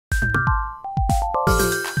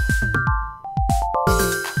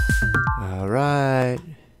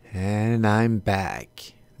And I'm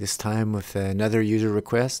back, this time with another user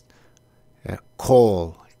request.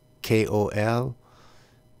 Cole, K-O-L.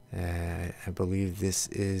 I believe this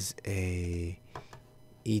is a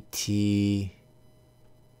ETF,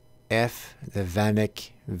 the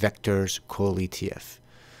VanEck Vectors Cole ETF,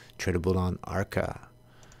 tradable on Arca.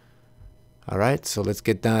 Alright, so let's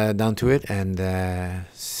get down to it and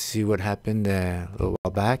see what happened a little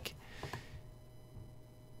while back.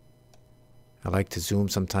 I like to zoom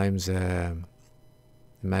sometimes,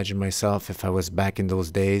 imagine myself if I was back in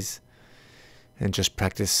those days and just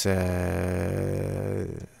practice my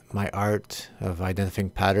art of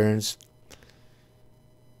identifying patterns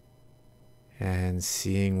and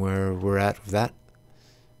seeing where we're at with that.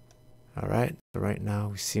 Alright, so right now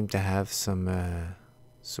we seem to have some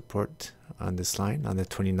support on this line, on the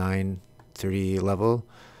 29.30 level.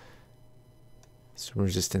 Some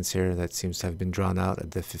resistance here that seems to have been drawn out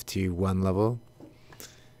at the 51 level.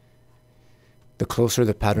 The closer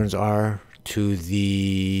the patterns are to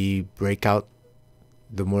the breakout,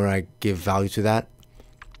 the more I give value to that.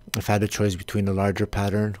 If I had a choice between a larger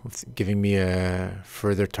pattern with giving me a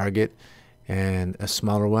further target and a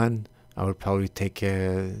smaller one, I would probably take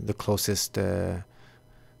the closest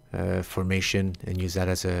formation and use that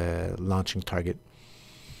as a launching target.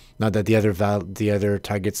 Not that the other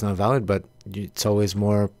target's not valid, but it's always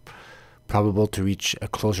more probable to reach a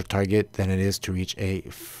closer target than it is to reach a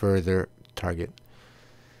further target.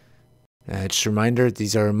 Just a reminder,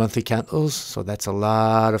 these are monthly candles, so that's a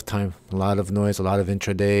lot of time, a lot of noise, a lot of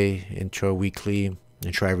intraday, intra-weekly,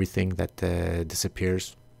 intra-everything that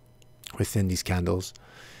disappears within these candles.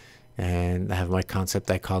 And I have my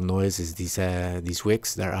concept I call noise is these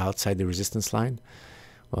wicks that are outside the resistance line.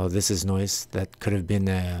 Well, this is noise that could have been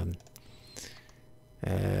a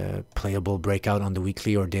playable breakout on the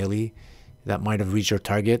weekly or daily that might have reached your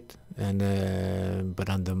target, and but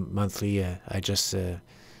on the monthly, I use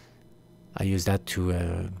that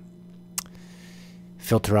to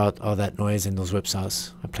filter out all that noise and those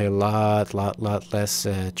whipsaws. I play a lot less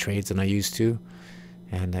trades than I used to,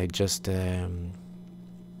 and I just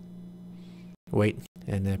wait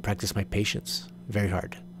and practice my patience very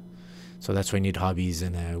hard. So that's why you need hobbies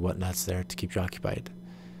and whatnots there to keep you occupied.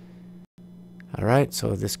 Alright,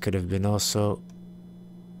 so this could have been also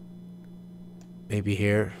maybe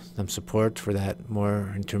here some support for that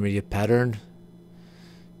more intermediate pattern.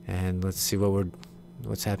 And let's see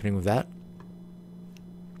what's happening with that.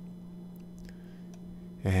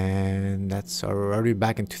 And that's already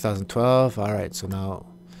back in 2012. Alright, so now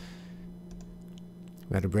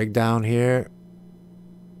we got a breakdown here.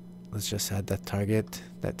 Let's just add that target,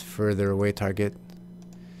 that further away target,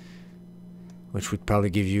 which would probably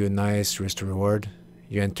give you a nice risk to reward.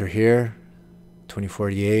 You enter here,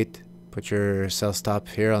 2048, put your sell stop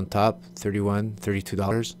here on top, $31,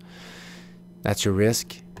 $32. That's your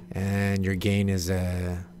risk, and your gain is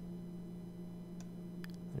over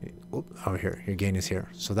here. Your gain is here.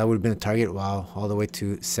 So that would have been a target, wow, all the way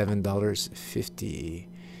to $7.50.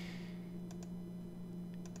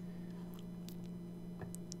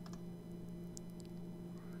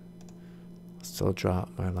 Still draw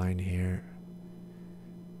my line here.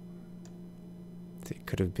 It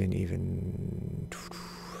could have been even.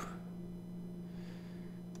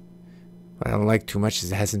 What I don't like too much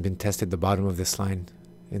is it hasn't been tested the bottom of this line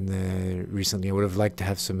in the recently. I would have liked to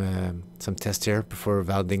have some test here before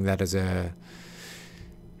validating that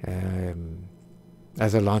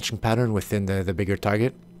as a launching pattern within the bigger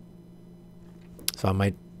target. So I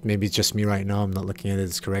might, maybe it's just me right now, I'm not looking at it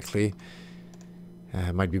as correctly.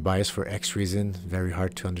 Might be biased for X reason. Very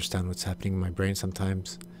hard to understand what's happening in my brain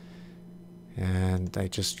sometimes. And I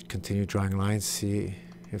just continue drawing lines, see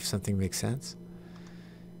if something makes sense.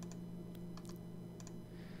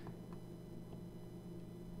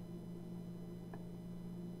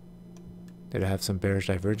 Did I have some bearish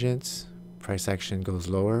divergence? Price action goes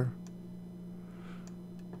lower.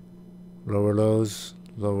 Lower lows,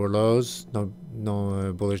 lower lows. No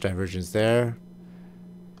bullish divergence there.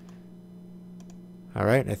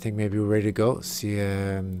 Alright, I think maybe we're ready to go. See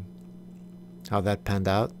how that panned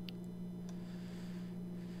out.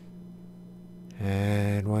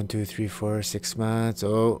 And 1, 2, 3, 4, 6 months.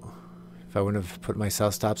 Oh, if I wouldn't have put my sell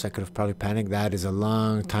stops, I could have probably panicked. That is a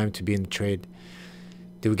long time to be in the trade.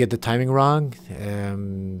 Did we get the timing wrong?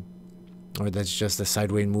 Or that's just the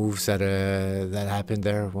sideways moves that happened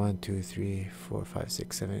there. 1, 2, 3, 4, 5,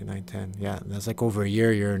 6, 7, 8, 9, 10. Yeah, that's like over a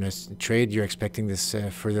year. You're in a trade. You're expecting this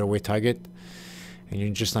further away target, and you're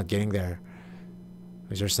just not getting there.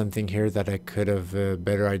 Is there something here that I could have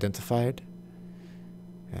better identified?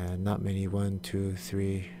 Not many. 1, 2,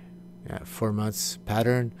 3, 4 months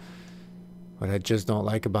pattern. What I just don't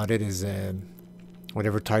like about it is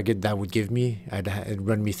whatever target that would give me, it'd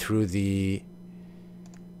run me through that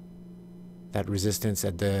resistance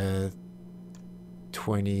at the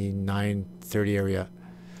 29-30 area.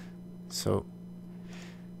 So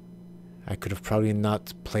I could have probably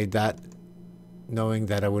not played that, knowing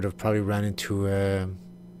that I would have probably ran into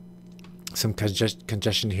some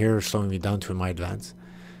congestion here, slowing me down to my advance.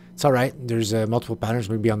 It's all right. There's multiple patterns.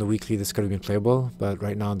 Maybe on the weekly this could have been playable, but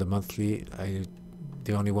right now on the monthly,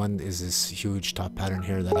 the only one is this huge top pattern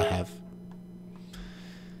here that I have.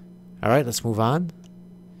 All right, let's move on.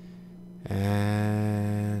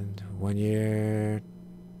 And 1 year,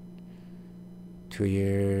 2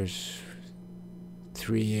 years,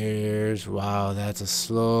 3 years. Wow, that's a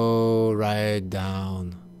slow ride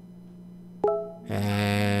down.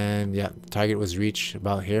 And yeah, the target was reached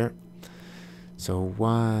about here. So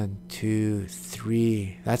 1, 2,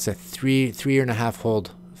 3. That's a 3.5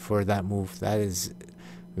 hold for that move. That is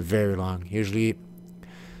very long. Usually,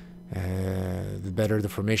 the better the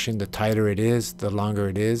formation, the tighter it is, the longer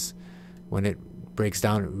it is. When it breaks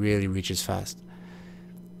down, it really reaches fast.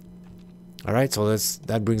 All right, so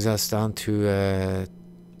that brings us down to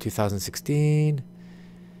 2016,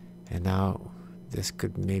 and now this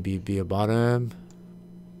could maybe be a bottom.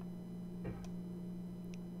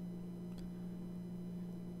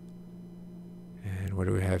 And what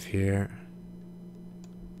do we have here?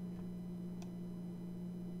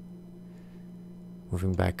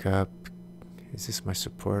 Moving back up. Is this my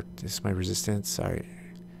support? This is my resistance? Sorry.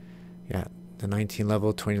 Yeah, the 19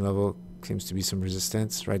 level, 20 level seems to be some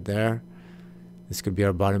resistance right there. This could be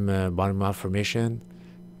our bottom out formation.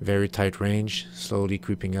 Very tight range, slowly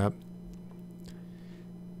creeping up.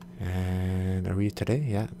 And are we today?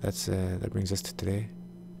 Yeah, that brings us to today.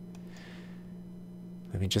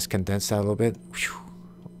 Let me just condense that a little bit. Whew.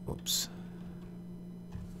 Oops.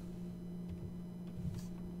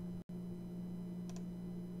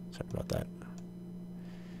 Sorry about that.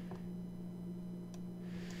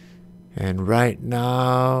 And right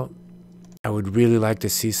now, I would really like to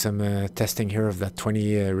see some testing here of that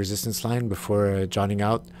 20 resistance line before jotting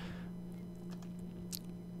out.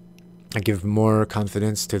 I give more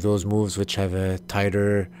confidence to those moves which have a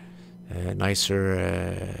tighter,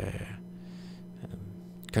 nicer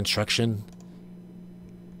construction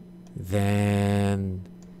than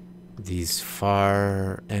these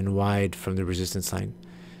far and wide from the resistance line.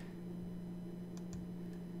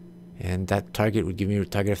 And that target would give me a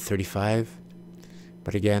target of 35.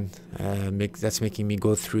 But again, that's making me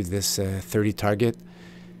go through this 30 target.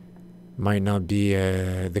 Might not be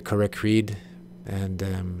the correct read, and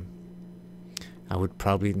I would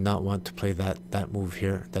probably not want to play that move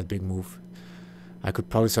here, that big move. I could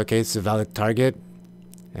probably say, okay, it's a valid target.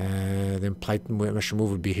 The implied measure move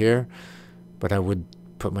would be here, but I would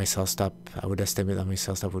put my sell stop. I would estimate that my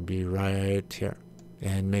sell stop would be right here,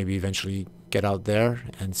 and maybe eventually get out there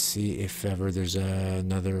and see if ever there's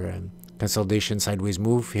another consolidation sideways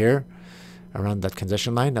move here around that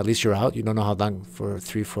congestion line. At least you're out. You don't know how long, for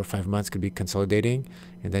 3, 4, 5 months could be consolidating,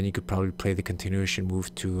 and then you could probably play the continuation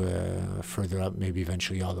move to further up, maybe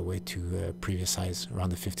eventually all the way to previous highs around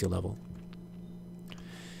the 50 level.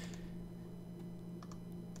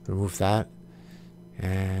 Remove that,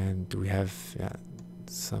 and we have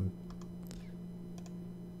some.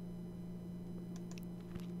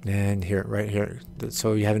 And here, right here,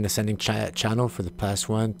 so you have an ascending channel for the past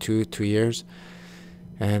 1, 2, 3 years,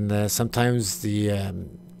 and sometimes the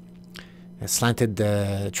slanted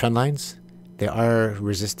trend lines, they are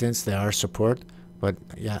resistance, they are support, but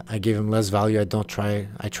yeah, I give them less value. I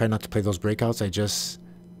try not to play those breakouts. I just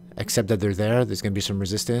accept that they're there. There's going to be some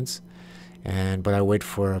resistance, but I wait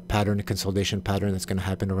for a pattern, a consolidation pattern that's going to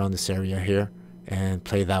happen around this area here, and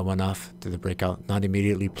play that one off to the breakout. Not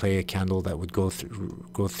immediately play a candle that would go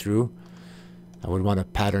through. I would want a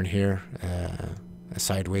pattern here, a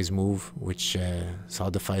sideways move, which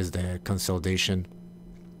solidifies the consolidation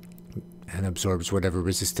and absorbs whatever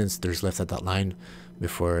resistance there's left at that line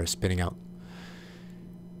before spinning out.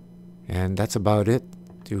 And that's about it.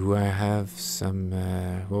 Do I have some,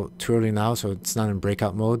 well, too early now, so it's not in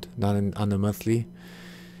breakout mode, not on the monthly.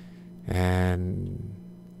 And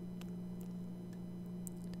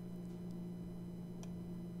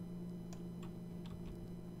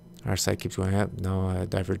our side keeps going up. No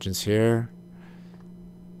divergence here.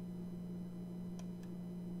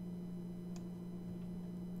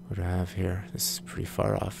 What do I have here? This is pretty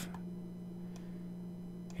far off.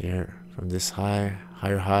 Here, from this high,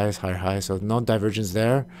 higher highs, higher highs. So no divergence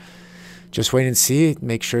there. Just wait and see.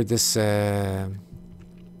 Make sure this, wait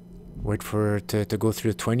for it to go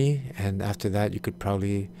through 20. And after that, you could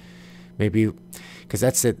probably maybe, because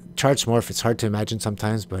that's it. Charts morph. It's hard to imagine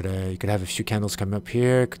sometimes, but you could have a few candles come up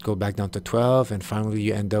here, could go back down to 12, and finally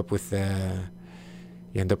you end up with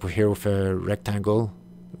here with a rectangle,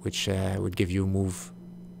 which would give you a move.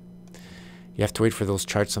 You have to wait for those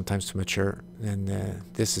charts sometimes to mature, and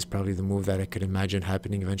this is probably the move that I could imagine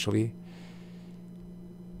happening eventually.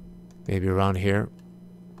 Maybe around here,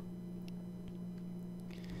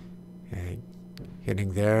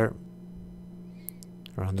 hitting there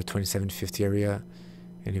around the 2750 area,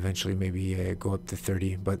 and eventually maybe go up to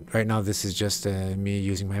 30. But right now this is just me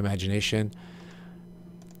using my imagination.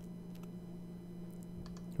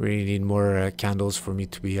 Really need more candles for me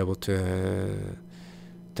to be able to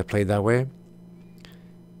play that way.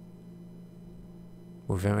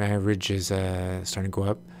 Moving average is starting to go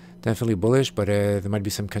up. Definitely bullish, but there might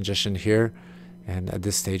be some congestion here, and at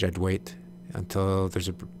this stage I'd wait until there's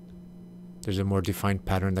a more defined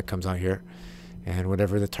pattern that comes out here, and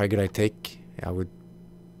whatever the target I take, I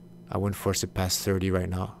wouldn't force it past 30 right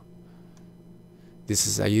now.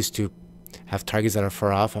 I used to have targets that are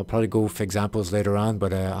far off. I'll probably go with examples later on,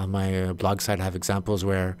 but on my blog site I have examples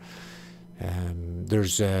where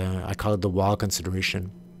there's I call it the wall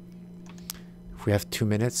consideration. If we have 2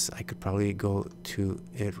 minutes, I could probably go to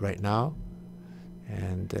it right now,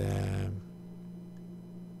 and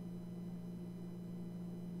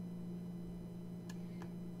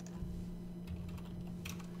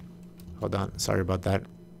hold on, sorry about that.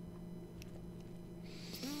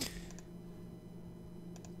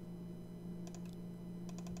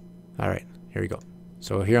 All right, here we go.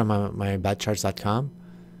 So here on my badcharts.com,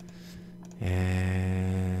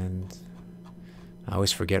 and I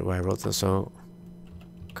always forget where I wrote this. So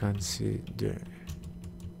consider,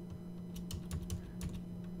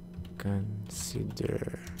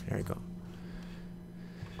 there you go.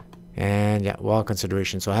 And yeah, wall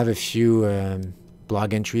consideration. So I have a few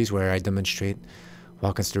blog entries where I demonstrate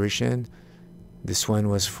wall consideration. This one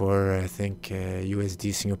was for, I think,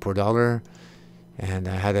 USD Singapore dollar, and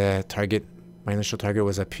I had a target. My initial target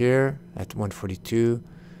was up here at 142,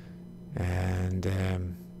 and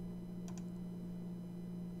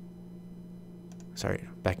sorry,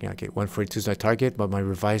 backing out. Okay, 142 is my target, but my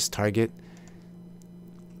revised target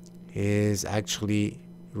is actually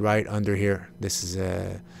right under here. This is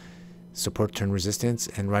a support turn resistance,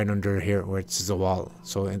 and right under here where it's a wall.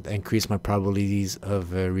 So it increased my probabilities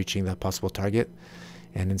of reaching that possible target.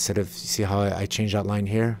 And instead of, see how I changed that line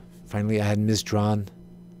here? Finally, I had misdrawn.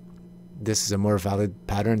 This is a more valid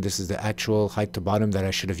pattern. This is the actual height to bottom that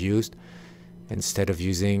I should have used, instead of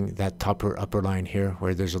using that top or upper line here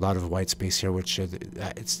where there's a lot of white space here, which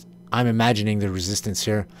I'm imagining the resistance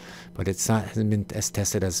here, but hasn't been as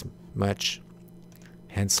tested as much,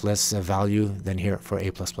 hence less value than here for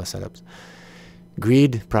A++ setups.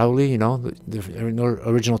 Greed, probably, you know, the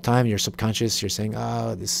original time, your subconscious, you're saying,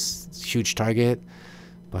 oh, this huge target,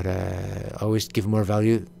 but always give more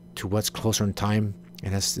value to what's closer in time,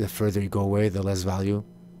 and as the further you go away, the less value,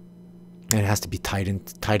 and it has to be tight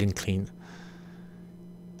and clean,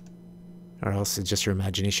 or else it's just your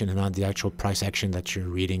imagination and not the actual price action that you're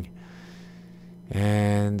reading.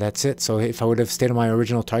 And that's it. So if I would have stayed on my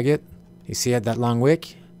original target, you see at that long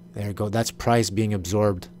wick, there you go, that's price being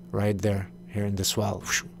absorbed right there, here in the swell,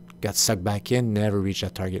 got sucked back in, never reached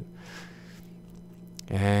that target.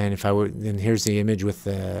 And if I would, then here's the image with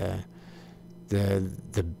the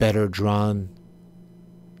better drawn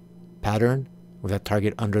pattern with that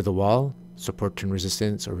target under the wall, support turn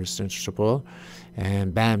resistance, or resistance support,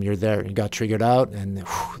 and bam, you're there. You got triggered out, and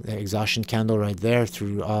the exhaustion candle right there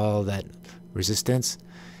through all that resistance,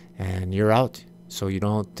 and you're out. So you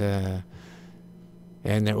don't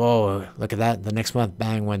and then, oh, look at that, the next month,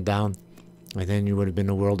 bang, went down, and then you would have been in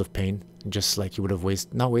a world of pain, just like you would have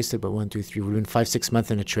not wasted, but 1, 2, 3, would have been 5-6 months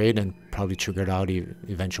in a trade and probably triggered out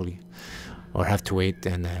eventually, or have to wait,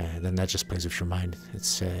 and then that just plays with your mind.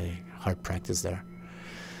 It's hard practice there.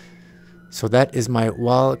 So that is my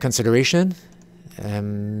wall consideration.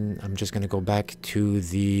 I'm just going to go back to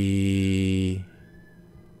the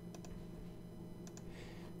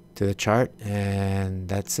chart, and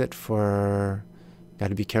that's it for, got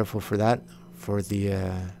to be careful for that, for the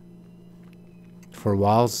for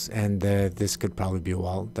walls, and this could probably be a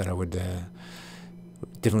wall that I would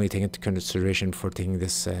definitely take into consideration for taking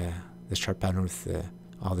this this chart pattern with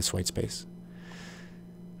all this white space.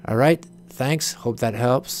 All right, thanks, hope that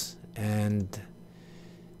helps, and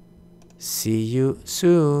see you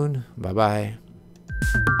soon. Bye bye.